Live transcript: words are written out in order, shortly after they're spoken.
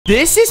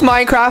This is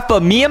Minecraft,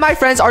 but me and my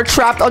friends are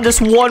trapped on this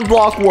one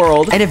block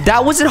world. And if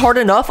that wasn't hard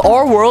enough,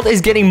 our world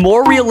is getting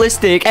more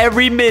realistic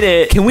every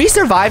minute. Can we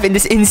survive in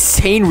this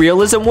insane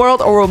realism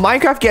world, or will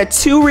Minecraft get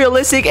too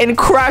realistic and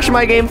crash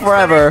my game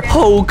forever?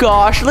 Oh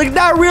gosh, look at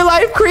that real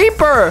life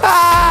creeper.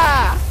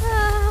 Ah!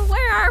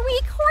 Where are we?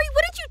 Kory,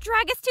 what did you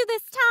drag us to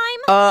this time?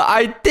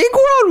 I think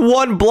we're on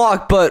one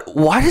block, but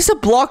why does the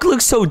block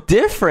look so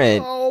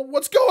different? Oh,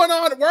 what's going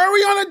on? Why are we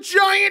on a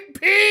giant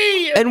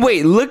pea? And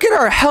wait, look at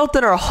our health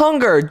and our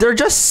hunger. They're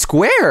just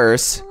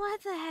squares.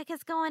 What the heck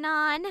is going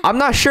on? I'm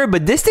not sure,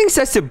 but this thing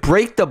says to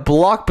break the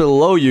block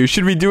below you.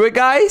 Should we do it,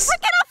 guys?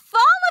 We're gonna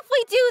fall if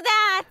we do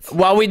that.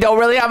 Well, we don't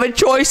really have a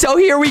choice, so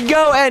here we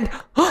go. And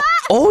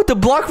oh, the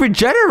block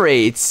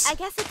regenerates. I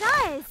guess it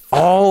does.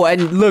 Oh,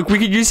 and look, we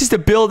could use this to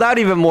build out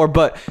even more,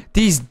 but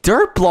these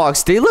dirt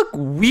blocks, they look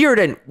weird.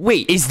 And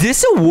wait, is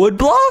this a wood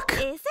block?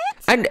 Is it?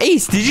 And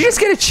Ace, did you just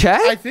get a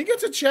chest? I think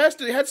it's a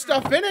chest. It had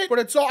stuff in it, but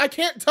it's all, I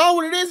can't tell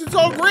what it is. It's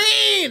all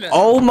green.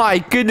 Oh my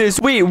goodness.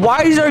 Wait,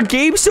 why is our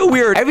game so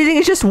weird? Everything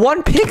is just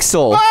 1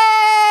 pixel.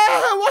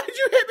 Ah, why did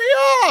you hit me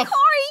off?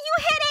 Kory, you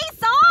hit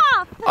Ace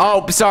off.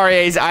 Oh, sorry,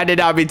 Ace. I did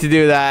not mean to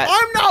do that.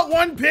 I'm not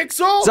 1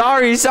 pixel.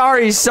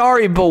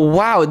 Sorry, but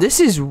wow, this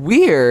is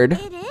weird.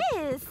 It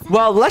is.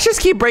 Well, let's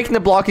just keep breaking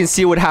the block and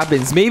see what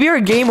happens. Maybe our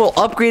game will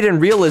upgrade in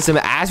realism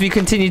as we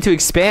continue to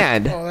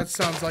expand. Oh, that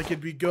sounds like it'd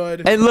be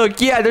good. And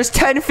look, yeah, there's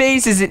 10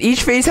 phases and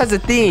each phase has a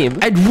theme.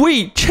 And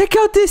wait, check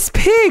out this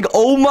pig.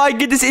 Oh my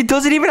goodness, it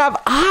doesn't even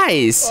have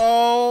eyes.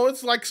 Oh,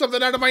 it's like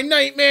something out of my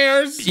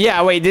nightmares.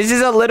 Yeah, wait, this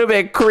is a little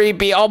bit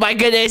creepy. Oh my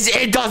goodness,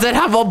 it doesn't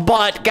have a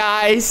butt,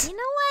 guys. You know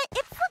what?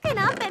 It's looking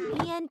up at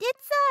me, and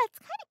it's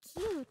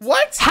kind of cute.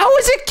 What? How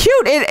is it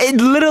cute? It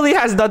literally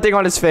has nothing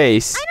on its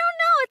face. I don't know.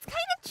 It's kind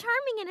of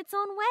charming in its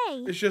own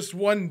way. It's just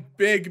one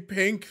big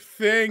pink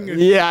thing.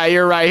 Yeah,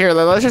 you're right. Here,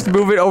 let's just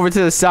move it over to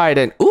the side.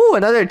 And ooh,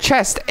 another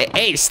chest.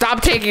 Hey,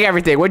 stop taking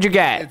everything. What'd you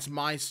get? It's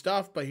my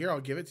stuff, but here, I'll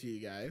give it to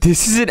you guys.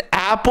 This is an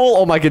apple.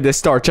 Oh my goodness,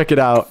 Star, check it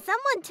out.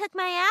 Someone took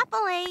my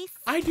apple, Ace.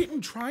 I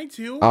didn't try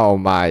to. Oh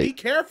Be my.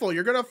 careful,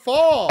 you're gonna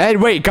fall.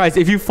 And wait, guys,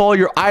 if you fall,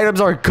 your items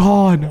are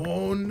gone.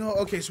 Oh no.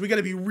 Okay, so we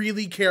gotta be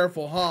really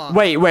careful, huh?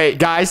 Wait,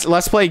 guys,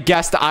 let's play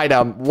guess the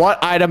item.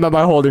 What item am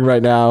I holding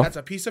right now? That's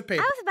a piece of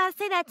paper. I was about to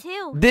say that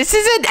too. This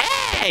is an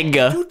egg.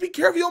 Dude, be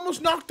careful, you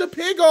almost knocked the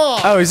pig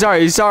off. Oh,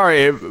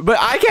 sorry. But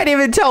I can't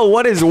even tell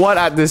what is what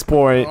at this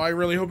point. Oh, I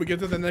really hope we get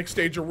to the next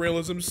stage of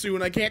realism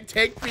soon. I can't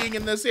take being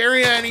in this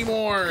area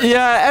anymore.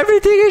 Yeah,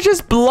 everything is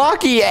just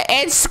blocky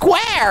and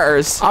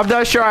squares. I'm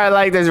not sure I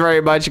like this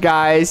very much, I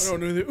guys.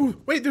 don't know.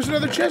 Ooh, wait, there's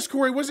another chest,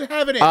 Kory. What's it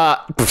having it?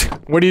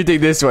 What do you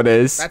think this one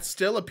is? That's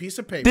still a piece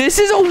of paper. This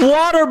is a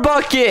water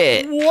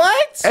bucket.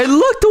 What? And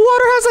look, the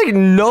water has like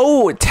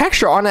no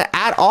texture on it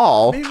at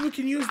all. Maybe we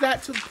can use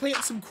that to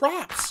plant some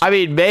crops. I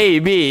mean,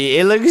 maybe.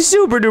 It looks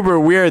super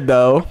duper weird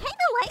though. Kind of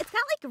like it's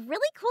got like a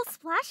really cool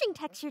splashing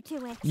texture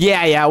to it.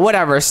 Yeah,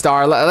 whatever,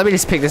 Star. Let me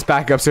just pick this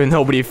back up so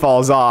nobody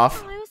falls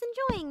off. Oh, I was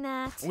enjoying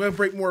that. I'm gonna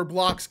break more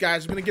blocks,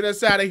 guys. I'm gonna get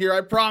us out of here,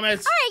 I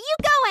promise. All right, you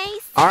go,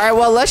 Ace. All right,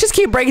 well, let's just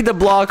keep breaking the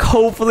block.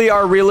 Hopefully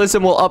our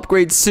realism will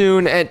upgrade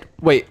soon. And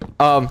wait,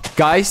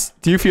 guys,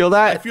 do you feel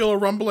I that? feel a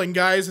rumbling,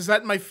 guys. Is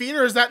that in my feet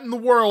or is that in the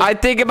world? I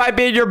think it might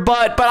be in your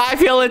butt, but I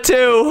feel it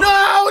too.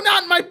 No,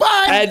 not in my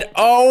butt. And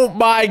oh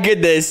my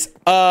goodness,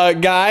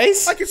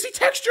 guys. I can see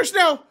textures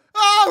now.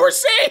 Oh, we're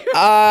safe.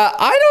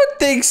 I don't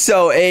think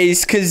so,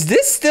 Ace, because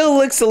this still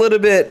looks a little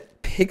bit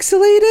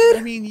pixelated.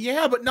 I mean,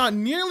 yeah, but not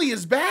nearly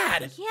as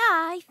bad. Yeah,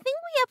 I think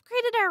we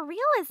upgraded our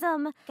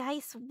realism.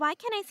 Guys, why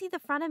can't I see the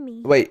front of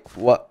me? Wait,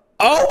 what?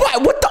 Oh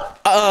my, what the?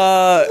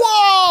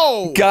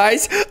 Whoa!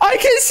 Guys, I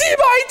can see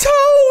my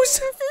toes.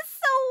 This is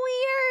so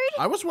weird.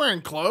 I was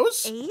wearing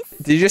clothes. Ace?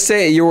 Did you just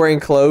say you were wearing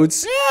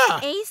clothes? Yeah.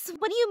 Ace,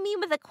 what do you mean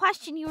with the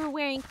question you were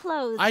wearing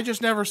clothes? I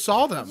just never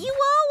saw them. You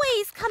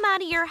always come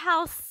out of your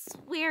house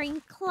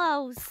wearing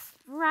clothes,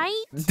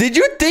 right? Did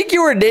you think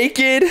you were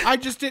naked? I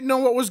just didn't know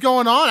what was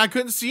going on. I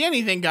couldn't see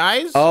anything,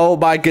 guys. Oh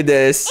my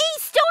goodness.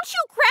 Ace, don't you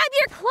grab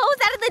your clothes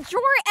out of the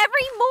drawer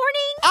every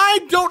morning? I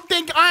don't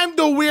think I'm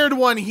the weird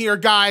one here,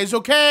 guys,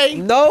 okay?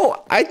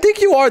 No, I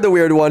think you are the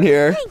weird one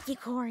here. Thank you,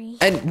 Kory.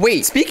 And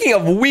wait, speaking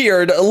of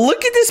weird,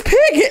 look at this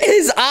pig.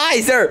 His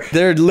eyes,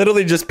 they're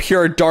literally just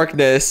pure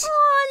darkness.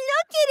 Oh,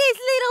 look at his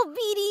little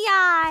beady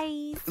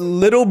eyes.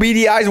 Little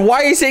beady eyes.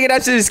 Why are you saying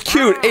that's just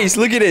cute? Ace,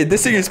 look at it.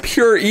 This thing is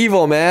pure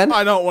evil, man.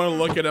 I don't want to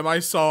look at him. I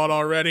saw it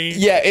already.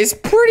 Yeah, it's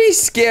pretty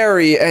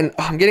scary. And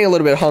I'm getting a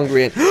little bit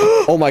hungry. And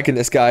oh my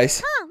goodness,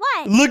 guys. Huh,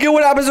 what? Look at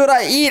what happens when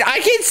I eat. I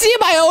can see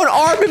my own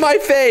arm in my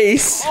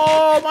face.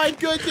 Oh my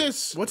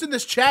goodness. What's in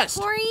this chest?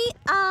 Kory,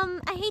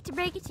 I hate to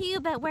break it to you,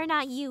 but we're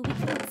not you. We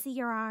can't see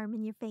your arm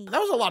and your face. That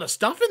was a lot of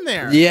stuff in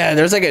there. Yeah,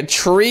 there's like a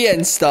tree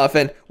and stuff.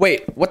 And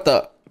wait, what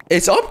the?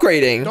 It's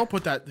upgrading. Don't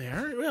put that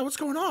there. Yeah, what's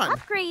going on?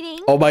 Upgrading?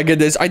 Oh my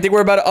goodness. I think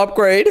we're about to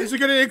upgrade. Is it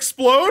going to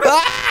explode?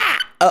 Ah!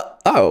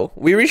 Oh,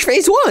 we reached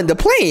phase 1, the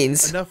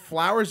plains. Enough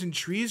flowers and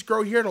trees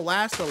grow here to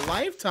last a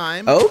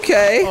lifetime.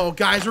 Okay. Oh,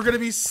 guys, we're gonna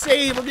be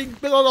saved. We're gonna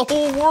build on the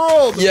whole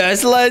world.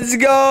 Yes, let's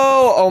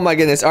go. Oh my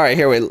goodness. All right,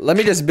 here, wait. Let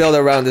me just build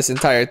around this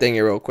entire thing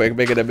here real quick.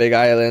 Make it a big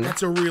island.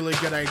 That's a really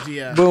good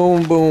idea.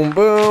 Boom, boom,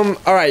 boom.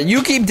 All right,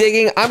 you keep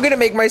digging. I'm gonna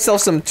make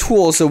myself some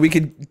tools so we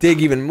could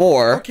dig even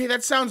more. Okay,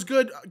 that sounds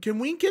good. Can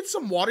we get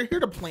some water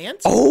here to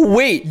plant? Oh,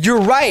 wait, you're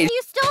right. Do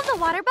you still have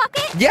the water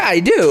bucket? Yeah, I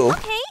do.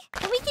 Okay,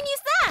 then we can use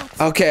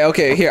that.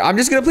 Okay, here. I'm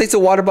just gonna place the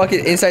water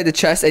bucket inside the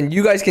chest, and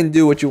you guys can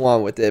do what you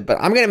want with it. But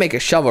I'm gonna make a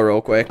shovel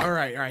real quick. All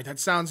right, that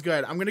sounds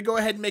good. I'm gonna go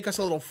ahead and make us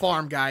a little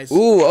farm, guys.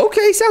 Ooh,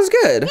 okay, sounds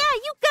good. Yeah,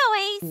 you go,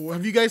 Ace. Ooh,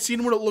 have you guys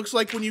seen what it looks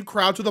like when you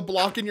crouch with a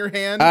block in your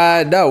hand?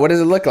 No, what does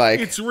it look like?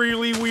 It's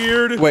really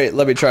weird. Wait,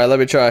 let me try.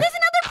 There's another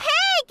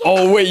pig.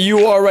 Oh, wait,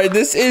 you are right.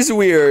 This is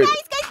weird.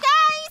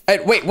 Guys.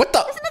 Wait, what the?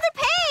 There's another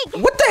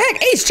pig. What the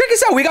heck? Ace, check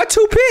us out. We got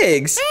 2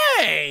 pigs.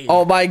 Hey!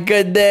 Oh my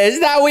goodness.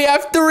 Now we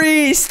have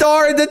 3.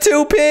 Star the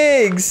 2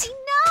 pigs.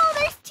 No,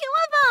 there's 2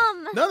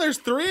 of them. No, there's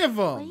 3 of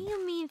What do them.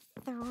 you mean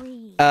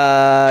 3?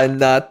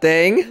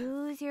 Nothing.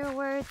 Use your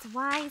words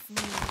wisely.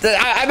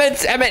 I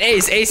meant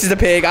Ace. Ace is the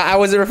pig. I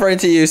wasn't referring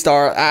to you,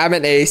 Star. I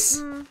meant Ace.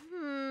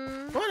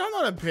 What? I'm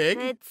not a pig.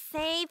 Good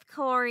save,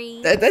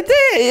 Kory.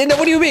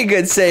 What do you mean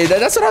good save?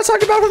 That's what I was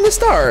talking about from the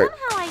start.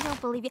 Somehow I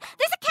don't believe you.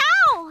 There's a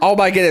cow. Oh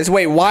my goodness.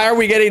 Wait, why are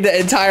we getting the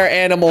entire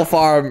animal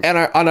farm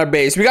on our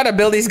base? We gotta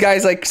build these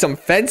guys like some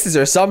fences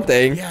or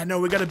something. Yeah, no,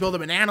 we gotta build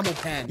them an animal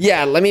pen.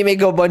 Yeah, let me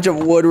make a bunch of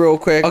wood real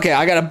quick. Okay,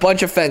 I got a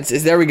bunch of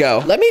fences. There we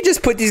go. Let me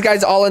just put these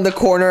guys all in the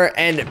corner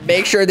and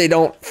make sure they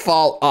don't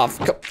fall off.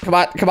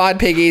 Come on,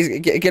 piggies.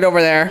 Get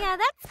over there. Yeah,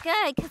 that's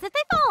good, because if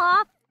they fall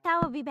off, that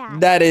would be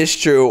bad. That is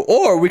true.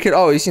 Or we could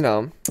always,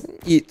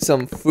 eat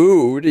some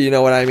food. You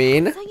know what I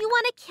mean? So you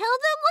want to kill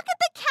them? Look at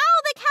the cow.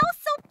 The cow's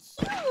so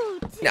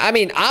cute. I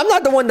mean, I'm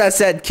not the one that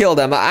said kill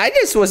them. I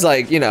just was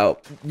like, yeah,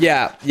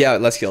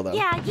 let's kill them.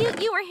 Yeah,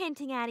 you were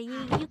hinting at it.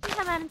 You can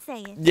come out and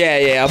say it.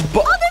 Yeah.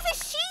 Oh, there's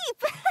a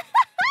sheep.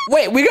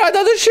 Wait, we got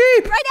another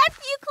sheep. Right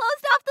after you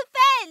closed off the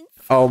fence.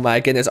 Oh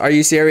my goodness. Are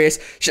you serious?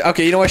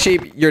 Okay, you know what,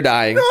 sheep? You're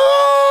dying. No!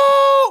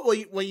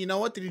 Well, you know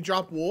what? Did he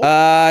drop wool?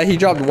 He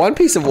dropped 1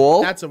 piece of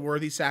wool. That's a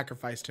worthy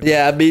sacrifice to me.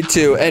 Yeah, me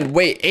too. And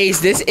wait, Ace,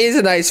 this is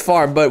a nice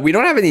farm, but we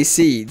don't have any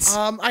seeds.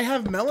 I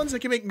have melons. I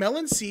can make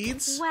melon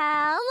seeds.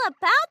 Well,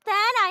 about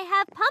that, I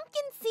have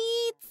pumpkin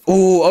seeds.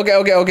 Ooh,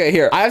 okay.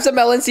 Here, I have some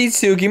melon seeds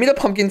too. Give me the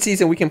pumpkin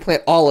seeds and we can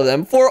plant all of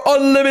them for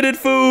unlimited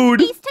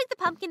food. Ace took the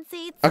pumpkin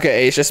seeds.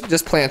 Okay, Ace,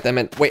 just plant them.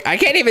 And wait, I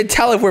can't even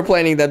tell if we're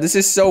planting them. This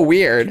is so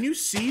weird. Can you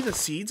see the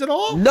seeds at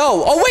all?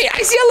 No. Oh, wait,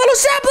 I see a little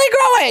sapling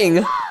growing.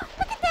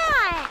 Look at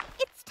that.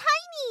 It's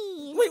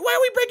tiny. Wait, why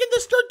are we breaking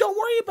this dirt? Don't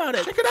worry about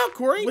it. Check it out,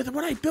 Kory. With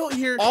what I built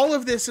here, all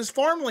of this is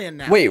farmland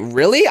now. Wait,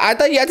 really? I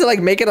thought you had to like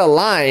make it a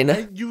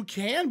line. You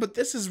can, but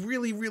this is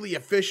really, really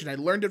efficient. I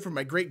learned it from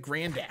my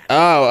great-granddad.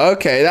 Oh,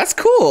 okay. That's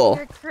cool.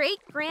 Your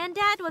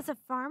great-granddad was a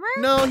farmer?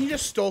 No, he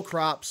just stole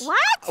crops.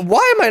 What?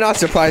 Why am I not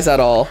surprised at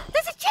all?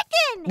 There's a chicken.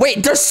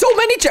 Wait, there's so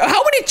many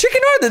how many chicken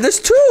are there? There's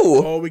 2.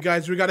 Oh, we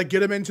gotta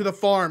get him into the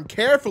farm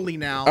carefully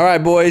now. All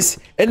right, boys.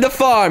 In the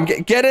farm.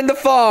 Get in the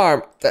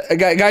farm.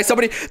 Guys,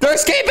 somebody. They're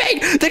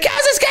escaping. The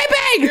cow's escaping.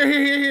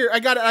 Here. I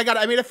got it.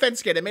 I made a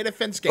fence gate.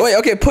 Wait,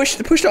 okay. Push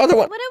the other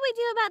one. What do we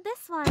do about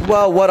this one?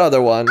 Well, what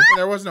other one?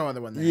 There was no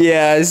other one there.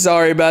 Yeah,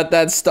 sorry about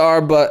that,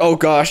 Star, but oh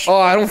gosh. Oh,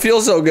 I don't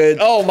feel so good.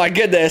 Oh my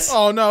goodness.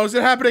 Oh no, is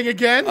it happening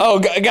again? Oh,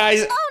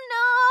 guys. Oh,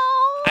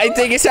 I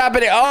think it's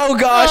happening. Oh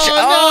gosh.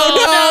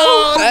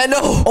 Oh, no.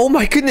 No. Oh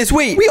my goodness.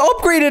 Wait, we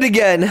upgraded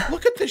again.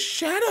 Look at the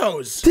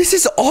shadows. This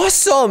is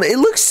awesome. It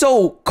looks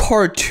so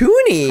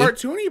cartoony.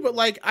 Cartoony, but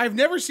like I've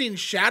never seen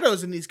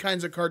shadows in these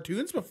kinds of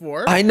cartoons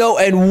before. I know.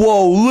 And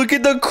whoa, look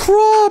at the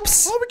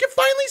crops. Oh, we can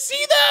finally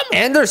see them.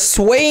 And they're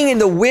swaying in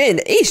the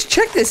wind. Ace,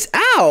 check this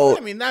out.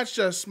 I mean, that's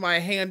just my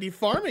handy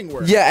farming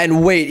work. Yeah,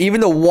 and wait, even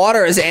the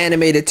water is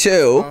animated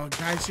too. Oh,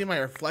 can I see my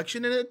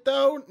reflection in it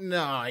though?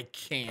 No, I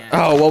can't.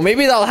 Oh, well,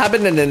 maybe that'll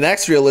happen in the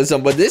next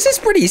realism, but this is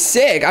pretty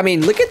sick. I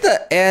mean, look at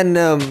the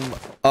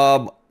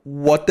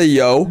what the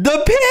yo?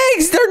 The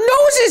pigs! Their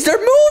noses! They're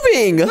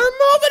moving! They're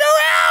moving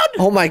around!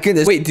 Oh my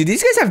goodness. Wait, do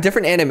these guys have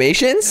different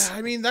animations?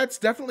 I mean, that's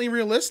definitely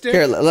realistic.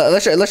 Here,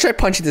 let's try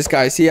punching this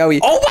guy. See how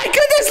he... Oh my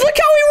goodness, look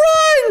how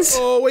he runs!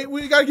 Oh, wait,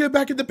 we gotta get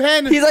back in the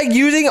pen. He's like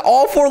using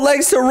all 4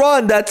 legs to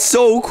run. That's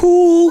so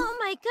cool. Oh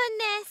my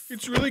goodness.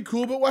 It's really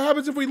cool, but what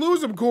happens if we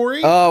lose him,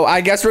 Kory? Oh,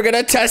 I guess we're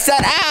gonna test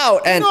that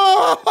out. And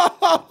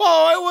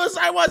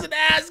I wasn't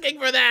asking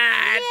for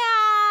that.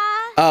 Yeah.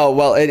 oh,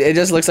 well, it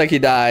just looks like he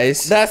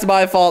dies. That's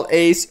my fault,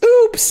 Ace.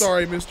 Oops.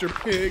 Sorry, Mr.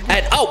 Pig.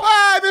 And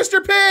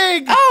Mr.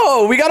 Pig!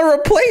 oh, we got a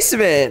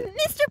replacement.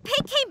 Mr.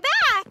 Pig came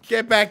back.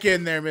 Get back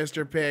in there,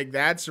 Mr. Pig.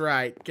 That's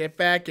right. Get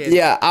back in.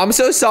 Yeah, I'm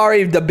so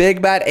sorry the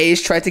big bad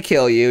Ace tried to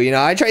kill you. You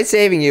know, I tried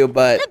saving you,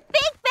 but... The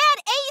big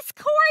bad Ace,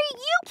 Kory,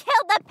 you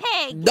killed the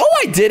pig. No,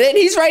 I didn't.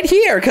 He's right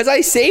here because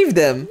I saved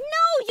him.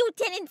 No, you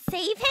didn't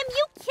save him.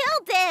 You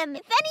killed him.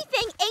 If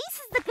anything, Ace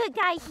is the good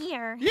guy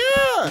here.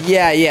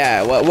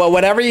 Yeah.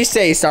 Whatever you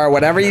say, Star.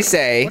 Whatever you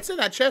say. What's in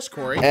that chest,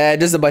 Kory?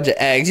 Just a bunch of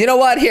eggs. You know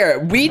what? Here,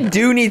 we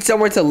do need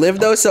somewhere to live,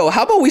 though. So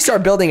how about we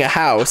start building a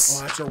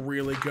house? Oh, that's a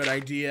really good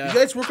idea. You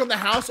guys work on the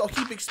house. I'll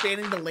keep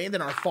expanding the land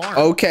in our farm.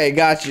 Okay,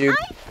 got you.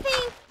 I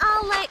think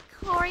I'll let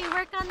Kory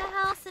work on the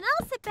house, and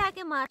I'll sit back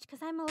and watch because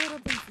I'm a little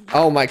busy.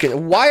 Oh my goodness.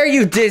 Why are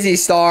you dizzy,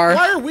 Star?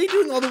 Why are we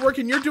doing all the work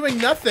and you're doing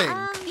nothing?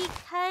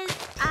 Because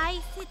I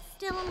sit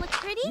still and look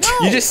pretty.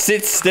 No. You just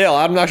sit still.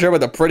 I'm not sure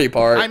about the pretty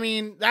part. I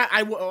mean,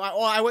 I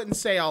wouldn't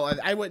say all of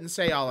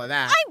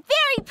that. I'm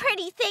very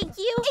pretty, thank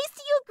you. Ace,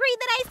 do you agree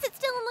that I sit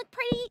still and look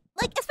pretty?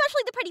 Like,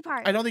 especially the pretty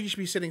part. I don't think you should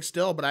be sitting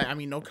still, but I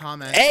mean, no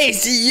comment.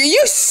 Ace,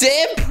 you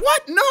simp?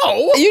 What?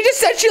 No. You just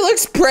said she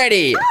looks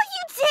pretty. Oh,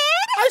 you did?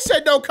 I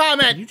said no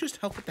comment. You just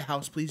help with the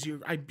house, please.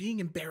 I'm being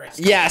embarrassed.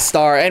 Yeah,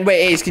 Star. And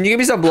wait, Ace, can you give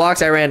me some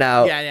blocks? I ran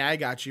out. Yeah, I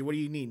got you. What do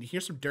you need?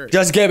 Here's some dirt.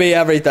 Just give me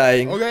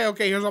everything.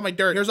 Okay. Here's all my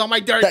dirt.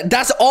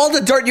 That's all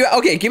the dirt you...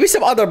 Okay, give me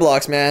some other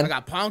blocks, man. I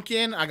got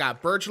pumpkin. I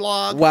got birch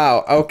log.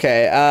 Wow,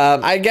 okay.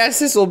 I guess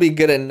this will be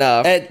good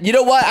enough. And you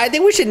know what? I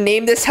think we should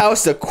name this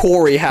house the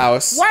Kory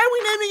house. Why are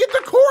we naming it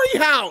the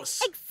Kory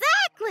house?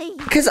 Exactly.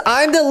 Because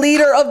I'm the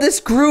leader of this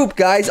group,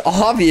 guys,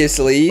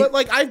 obviously. But,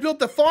 like, I built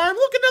the farm.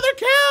 Look, another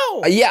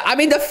cow. Yeah, I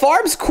mean, the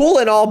farm's cool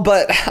and all,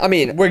 but, I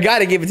mean, we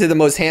gotta give it to the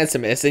most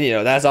handsomest, and, you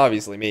know, that's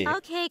obviously me.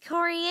 Okay,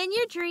 Kory, in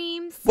your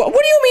dreams. What do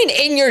you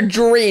mean, in your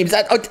dreams?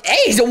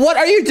 Ace, what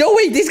are you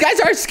doing? These guys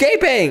are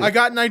escaping. I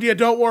got an idea.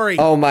 Don't worry.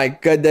 Oh, my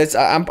goodness.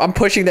 I'm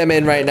pushing them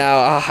in right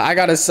now. I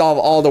gotta solve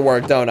all the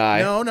work, don't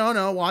I?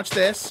 No. Watch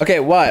this. Okay,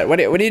 what? What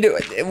do you do?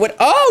 What?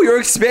 Oh, you're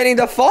expanding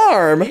the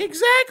farm.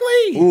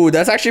 Exactly. Ooh,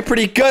 that's actually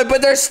pretty good,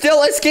 but they're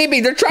still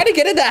escaping. They're trying to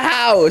get in the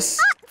house.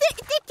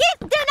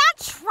 They're not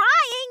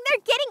trying.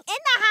 They're getting in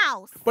the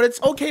house. But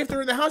it's okay if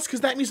they're in the house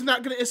because that means they're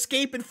not going to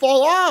escape and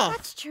fall off.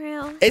 That's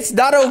true. It's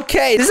not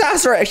okay. This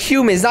house are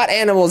humans, not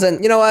animals.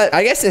 And you know what?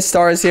 I guess this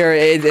star is here.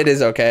 It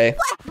is okay.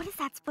 What is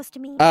that supposed to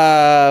mean?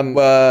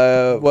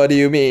 What do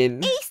you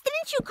mean? Ace,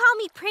 didn't you call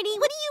me pretty?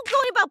 What are you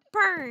going about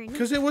burn?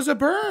 Because it was a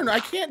burn. I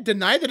can't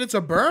deny that it's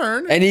a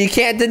burn. And you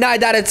can't deny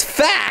that it's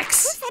Who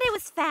facts. said it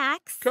was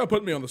facts? Kind of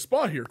put me on the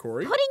spot here,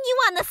 Kory. Putting you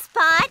on the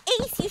spot?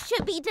 Ace, you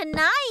should be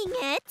denying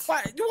it.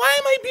 Why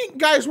am I being...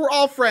 Guys, we're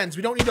all friends.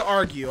 We don't need to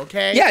argue,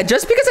 okay? Yeah,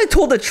 just because I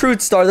told the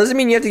truth, Star, doesn't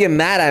mean you have to get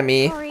mad at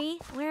me. Kory,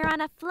 we're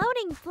on a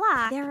floating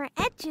block. There are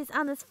edges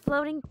on this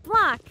floating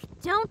block.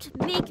 Don't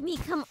make me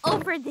come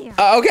over there.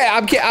 Okay,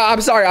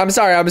 I'm sorry.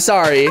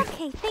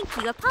 Okay, thank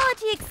you.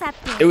 Apology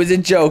accepted. It was a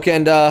joke,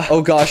 and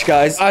oh gosh,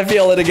 guys, I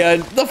feel it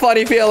again. The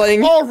funny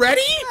feeling.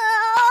 Already?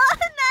 Oh,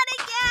 not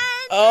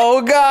again.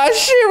 Oh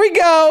gosh, here we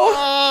go.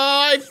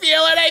 Oh, I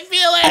feel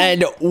it.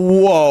 And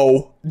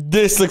whoa,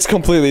 this looks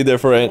completely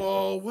different.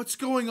 Oh, what's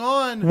going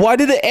on? Why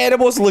do the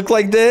animals look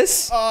like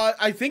this?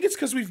 I think it's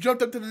because we've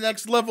jumped up to the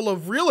next level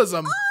of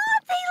realism. Oh,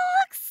 they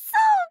look so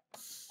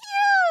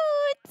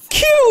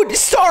cute. Cute,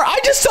 Star, I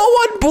just saw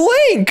one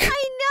blink. I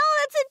know,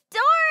 that's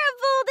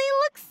adorable. They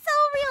look so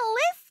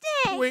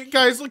realistic. Wait,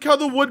 guys, look how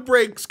the wood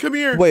breaks. Come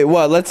here. Wait,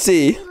 what? Let's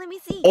see. Let me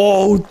see.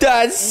 Oh,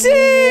 that's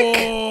sick.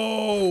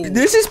 Whoa.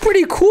 This is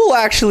pretty cool,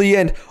 actually,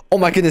 and oh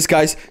my goodness,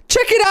 guys.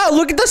 Check it out.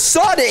 Look at the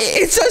sun.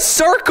 It's a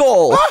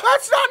circle. Oh,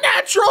 that's not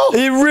natural.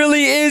 It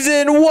really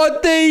isn't.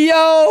 What the yo?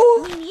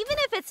 I mean, even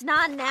if it's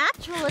not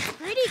natural, it's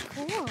pretty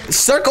cool.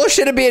 Circle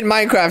shouldn't be in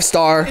Minecraft,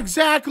 Star.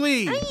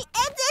 Exactly. I mean,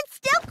 it's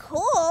still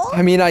cool.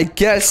 I mean, I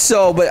guess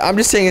so, but I'm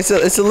just saying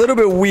it's a little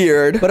bit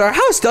weird. But our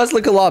house does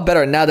look a lot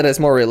better now that it's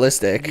more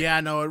realistic. Yeah,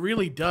 no, it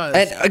really does.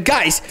 And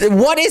guys,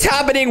 what is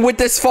happening with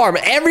this farm?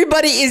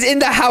 Everybody is in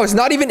the house,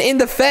 not even in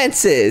the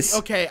fences.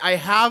 Okay, I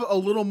have a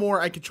little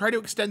more. I could try to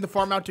extend the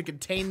farm out to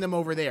contain them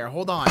over there.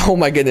 Hold on. Oh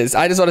my goodness.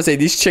 I just want to say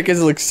these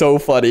chickens look so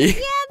funny. Yeah,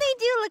 they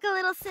do look a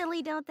little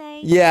silly, don't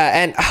they? Yeah,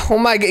 and oh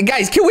my god,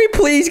 guys, can we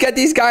please get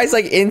these guys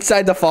like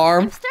inside the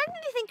farm? I'm starting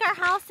to think our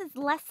house is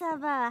less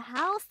of a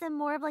house and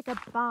more of like a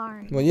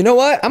barn. Well, you know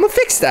what? I'm gonna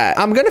fix that.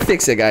 I'm gonna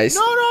fix it, guys.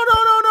 No. Why?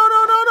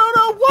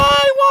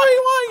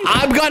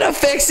 I'm gonna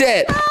fix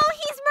it. Oh,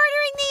 he's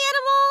murdering the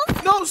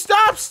animals. No,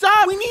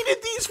 stop. We needed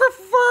these for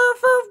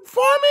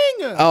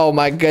farming. Oh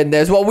my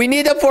goodness. Well, we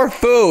need them for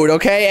food,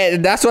 okay?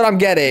 And that's what I'm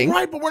getting.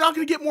 Right, but we're not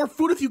going to get more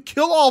food if you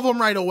kill all of them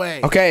right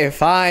away. Okay,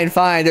 fine.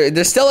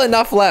 There's still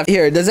enough left.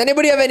 Here, does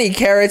anybody have any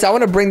carrots? I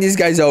want to bring these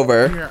guys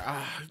over. Here,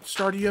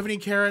 Star, do you have any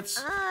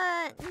carrots?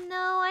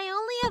 No, I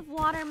only have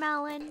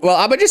watermelon. Well,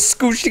 I'm gonna just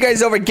scooch you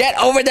guys over. Get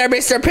over there,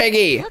 Mr.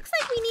 Piggy. Looks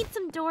like we need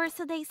some doors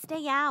so they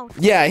stay out.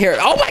 Yeah, here.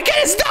 Oh my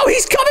goodness, no,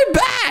 he's coming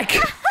back.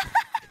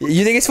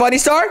 You think it's funny,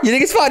 Star? You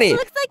think it's funny?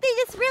 Looks like they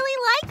just really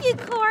like you,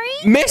 Kory.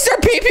 Mr.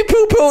 Pee Pee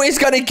Poo Poo is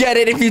gonna get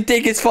it if you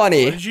think it's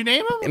funny. What did you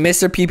name him?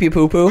 Mr. Pee Pee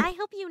Poo Poo. I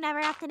hope you never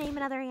ever have to name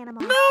another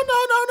animal. No.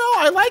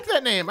 I like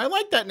that name. I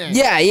like that name.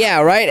 Yeah,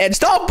 right. And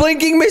stop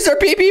blinking, Mr.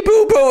 Pee Pee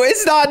Poo Poo.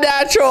 It's not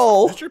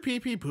natural. Mr. Pee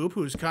Pee Poo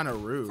Poo is kind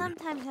of rude.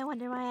 Sometimes I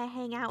wonder why I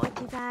hang out with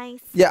you guys.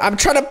 Yeah, I'm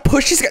trying to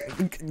push these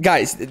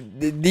guys.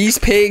 These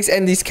pigs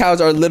and these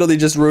cows are literally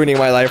just ruining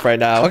my life right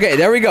now. Okay,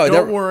 there we go.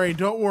 Don't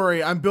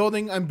worry. I'm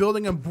building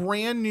a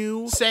brand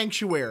new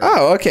sanctuary.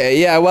 Oh, okay.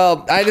 Yeah,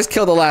 well, I just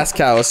killed the last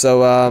cow,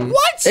 so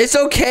What? It's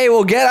okay.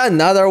 We'll get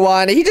another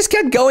one. He just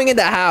kept going in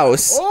the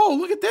house. Oh,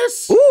 look at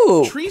this.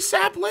 Ooh. Tree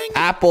sapling.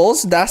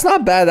 Apples. That's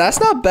not bad. That's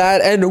not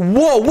bad. And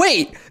whoa,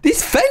 wait.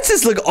 These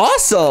fences look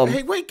awesome.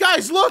 Hey, wait,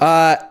 guys, look.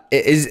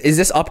 Is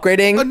this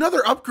upgrading?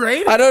 Another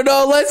upgrade? I don't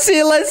know. Let's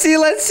see.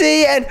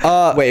 And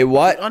wait,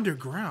 what?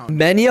 Underground.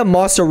 Many a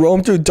monster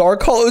roam through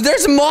dark hollows.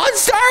 There's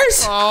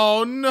monsters!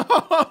 Oh no!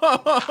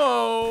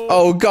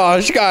 Oh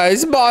gosh,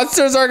 guys,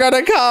 monsters are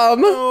gonna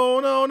come. No!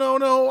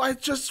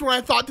 When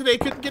I thought today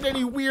couldn't get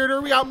any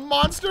weirder, we got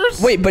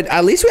monsters. Wait, but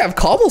at least we have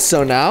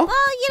cobblestone now. Well,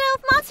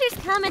 if monsters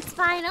come, it's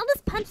fine. I'll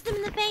just punch them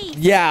in the face.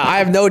 Yeah, I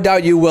have no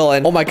doubt you will.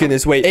 And oh my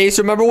goodness, wait, Ace,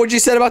 remember what you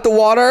said about the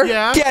water?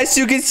 Yeah. Guess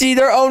you can see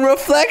their own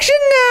reflection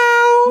now.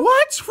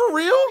 What? For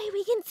real? Wait,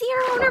 we can see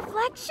our own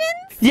reflections?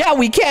 Yeah,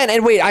 we can.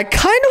 And wait, I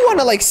kind of want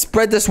to like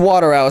spread this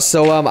water out.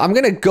 So I'm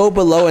gonna go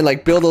below and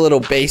like build a little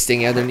base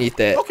thing underneath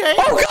it. Okay.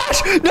 Oh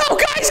gosh, no,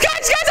 guys,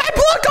 I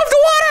blocked off the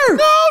water.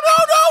 No!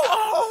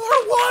 Oh,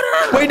 our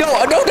water! Wait, no,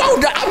 I'm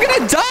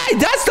gonna die.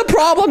 That's the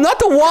problem, not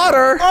the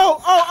water.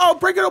 Oh,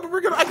 break it open.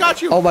 I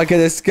got you. Oh my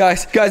goodness,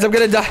 guys, I'm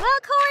gonna die. Well,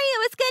 Kory, it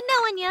was good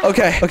knowing you.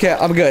 Okay,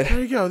 I'm good.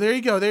 There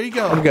you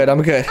go. I'm good.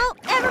 Oh,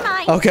 never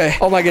mind. Okay.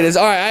 Oh my goodness.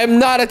 All right, I'm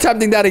not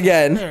attempting that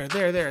again.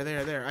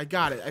 There. I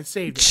got it. I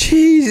saved it.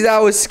 Jeez, that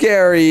was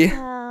scary.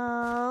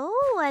 So,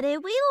 what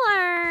did we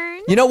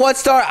learn? You know what,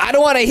 Star? I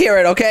don't want to hear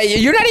it, okay?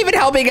 You're not even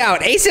helping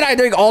out. Ace and I are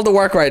doing all the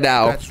work right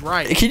now. That's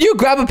right. Can you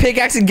grab a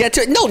pickaxe and get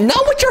to it? No,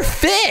 not with your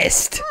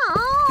fist.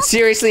 Oh.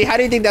 Seriously, how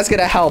do you think that's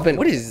gonna help? And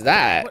what is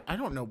that? I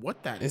don't know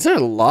what that Is is. there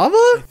lava?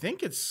 I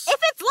think it's... If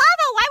it's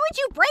lava, why would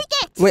you break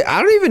it? Wait,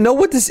 I don't even know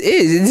what this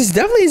is. This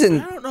definitely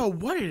isn't... I don't know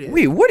what it is.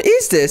 Wait, what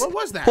is this? What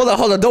was that? Hold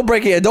on. Don't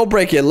break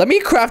it. Let me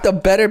craft a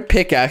better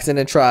pickaxe and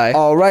then try.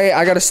 All right,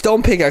 I got a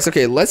stone pickaxe.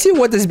 Okay, let's see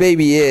what this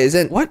baby is.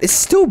 And what? It's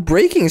still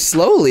breaking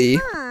slowly.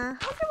 Wonder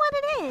what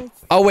it is.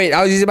 Oh, wait,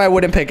 I was using my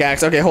wooden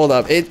pickaxe. Okay, hold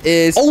up. It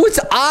is... Oh, it's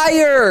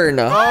iron.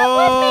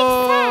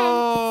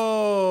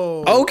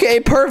 Okay,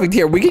 perfect.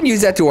 Here, we can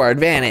use that to our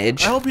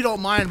advantage. I hope you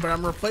don't mind, but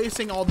I'm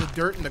replacing all the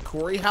dirt in the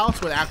Kory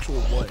house with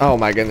actual wood. Oh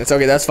my goodness.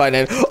 Okay, that's fine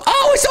then.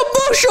 Oh, it's a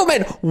mushroom!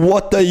 And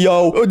what the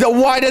yo?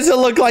 Why does it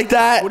look like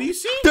that? What do you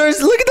see?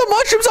 Look at the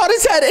mushrooms on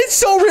his head. It's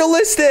so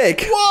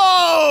realistic.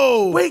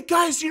 Whoa! Wait,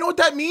 guys, do you know what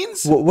that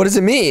means? What does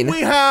it mean?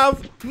 We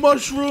have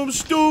mushroom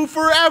stew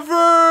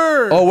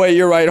forever! Oh, wait,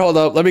 you're right. Hold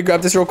up. Let me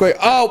grab this real quick.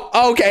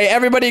 Oh, okay.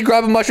 Everybody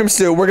grab a mushroom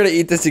stew. We're gonna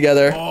eat this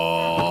together.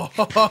 Oh.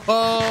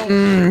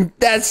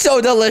 That's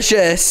so delicious.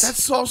 That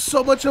solves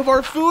so much of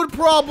our food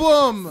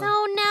problem. So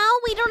now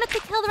we don't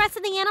have to kill the rest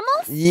of the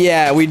animals?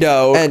 Yeah, we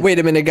know. And wait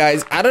a minute,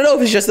 guys. I don't know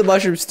if it's just the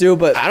mushroom stew,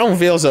 but I don't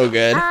feel so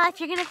good. If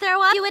you're gonna throw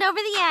up, do it over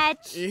the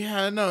edge.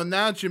 Yeah, no,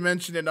 now that you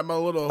mention it, I'm a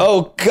little...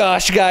 Oh,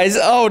 gosh, guys.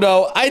 Oh,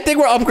 no. I think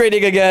we're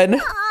upgrading again.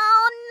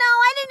 Oh, no,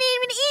 I didn't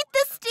even eat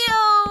the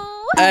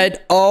stew. And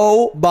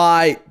oh,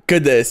 my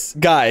goodness,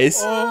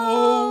 guys.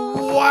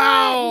 Oh,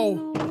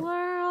 wow. The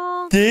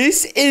world.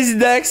 This is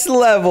next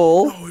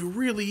level. Oh, it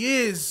really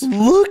is.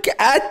 Look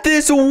at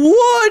this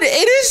wood.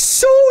 It is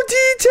so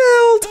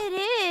detailed. It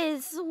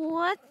is.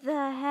 What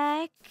the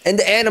heck? And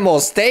the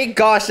animals, thank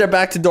gosh they're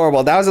back to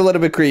normal. That was a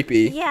little bit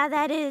creepy. Yeah,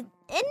 that is.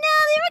 No,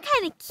 they were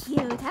kind of cute.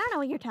 I don't know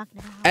what you're talking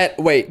about. And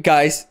wait,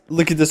 guys,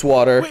 look at this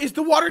water. Wait, is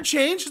the water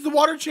changed?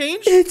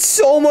 It's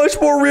so much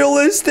more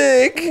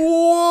realistic.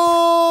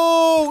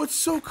 Whoa, it's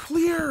so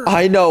clear.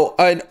 I know.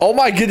 And oh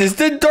my goodness,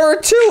 the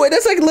dirt too. And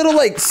it's like little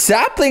like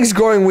saplings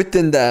growing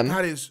within them.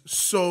 That is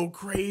so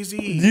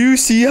crazy. Do you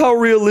see how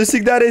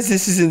realistic that is?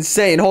 This is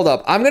insane. Hold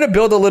up. I'm going to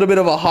build a little bit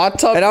of a hot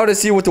tub and I want to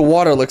see what the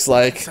water looks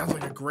like. Sounds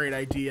like a great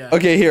idea.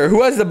 Okay, here.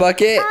 Who has the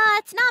bucket?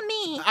 It's not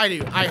me. I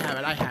do. I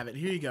have it.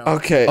 Here you go.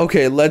 Okay,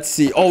 let's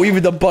see. Oh,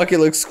 even the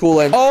bucket looks cool.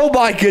 And oh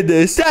my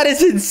goodness, that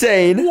is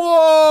insane.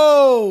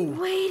 Whoa!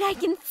 Wait, I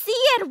can see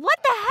it. What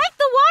the heck?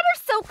 The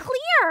water's so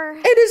clear.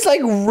 It is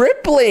like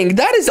rippling.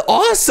 That is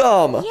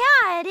awesome.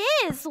 Yeah, it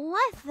is.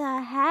 What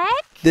the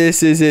heck?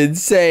 This is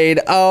insane.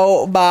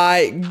 Oh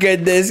my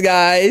goodness,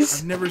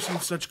 guys. I've never seen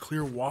such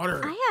clear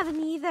water. I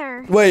haven't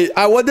either. Wait,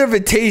 I wonder if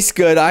it tastes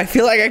good. I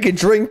feel like I could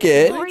drink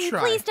it. Kory, try.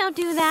 please don't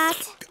do that.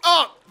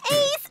 Oh!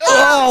 Ace!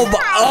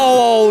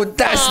 Oh,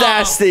 that's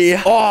nasty.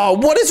 Oh,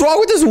 what is wrong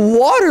with this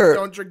water?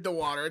 Don't drink the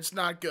water. It's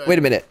not good. Wait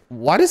a minute.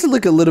 Why does it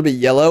look a little bit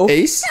yellow?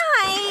 Ace?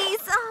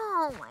 Nice.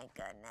 Oh my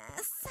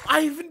goodness.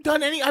 I haven't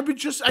done any. I've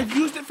used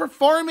it for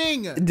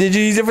farming. Did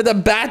you use it for the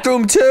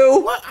bathroom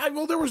too? What?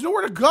 Well, there was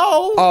nowhere to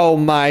go. Oh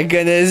my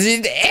goodness.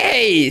 Ew,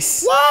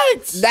 face.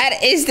 What? That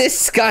is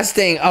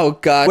disgusting. Oh,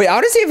 God. Wait, I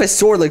want to see if his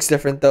sword looks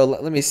different, though.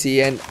 Let me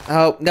see. And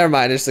oh, never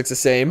mind. It just looks the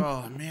same.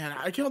 Oh, man.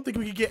 I don't think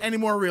we could get any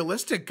more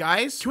realistic,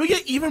 guys. Can we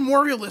get even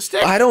more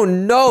realistic? I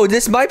don't know.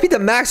 This might be the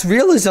max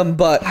realism,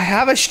 but I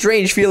have a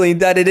strange feeling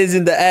that it is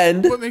in the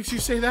end. What makes you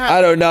say that?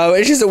 I don't know.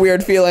 It's just a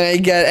weird feeling I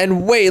get.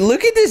 And wait,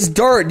 look at this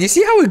dirt. You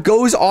see how it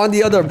goes on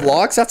the other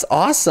blocks? That's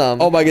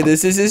awesome. Oh my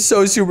goodness. This is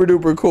so super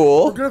duper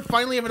cool. We're gonna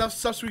finally have enough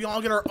stuff so we can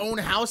all get our own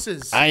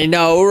houses. I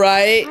know,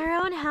 right?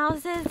 Our own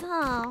houses,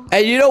 huh?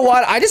 And you know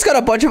what? I just got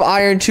a bunch of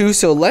iron too,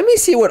 so let me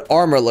see what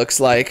armor looks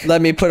like.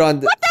 Let me put on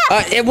the... What the...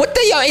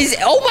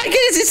 oh my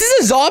goodness, is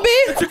this a zombie?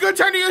 It's a good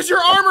time to use your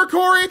armor,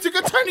 Kory. It's a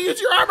good time to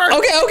use your armor.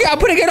 Okay, I'm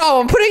putting it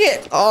on. I'm putting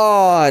it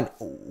on.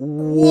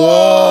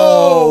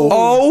 Whoa.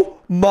 Oh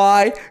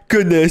my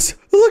goodness.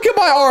 Look at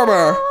my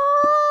armor.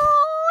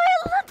 Oh,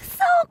 it looks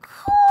so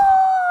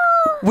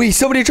cool. Wait,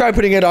 somebody try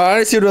putting it on. I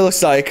want to see what it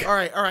looks like. All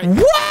right.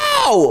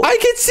 Wow! I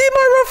can see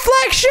my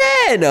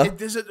reflection.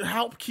 Does it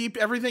help keep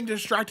everything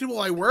distracted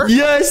while I work?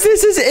 Yes,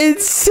 this is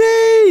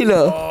insane.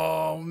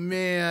 Oh,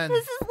 man.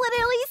 This is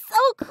literally so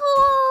cool.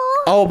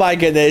 Oh my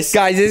goodness.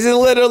 Guys, this is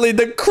literally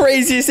the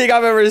craziest thing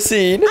I've ever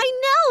seen. I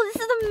know.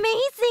 This is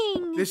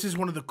amazing. This is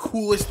one of the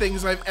coolest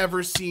things I've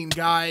ever seen,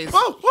 guys.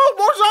 Oh,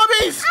 more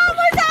zombies. Oh,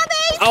 more zombies.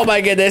 Oh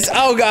my goodness.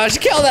 Oh gosh,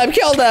 kill them.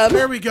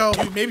 There we go.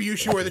 Dude, maybe you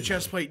should wear the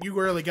chest plate. You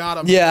really got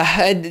them. Yeah,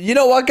 and you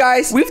know what,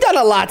 guys? We've done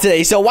a lot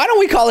today, so why don't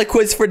we call it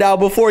quits for now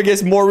before it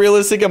gets more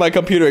realistic and my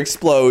computer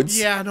explodes?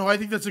 Yeah, no, I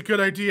think that's a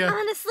good idea.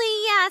 Honestly,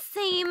 yeah,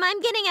 same.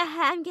 I'm getting a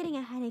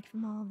headache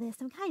from all of this.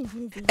 I'm kind of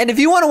dizzy. And if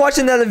you want to watch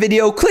another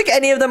video, click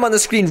any of them on the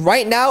screen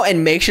right now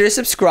and make sure to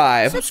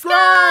subscribe. Subscribe.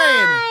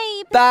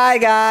 Bye. Bye,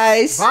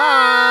 guys. Bye.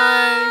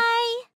 Bye.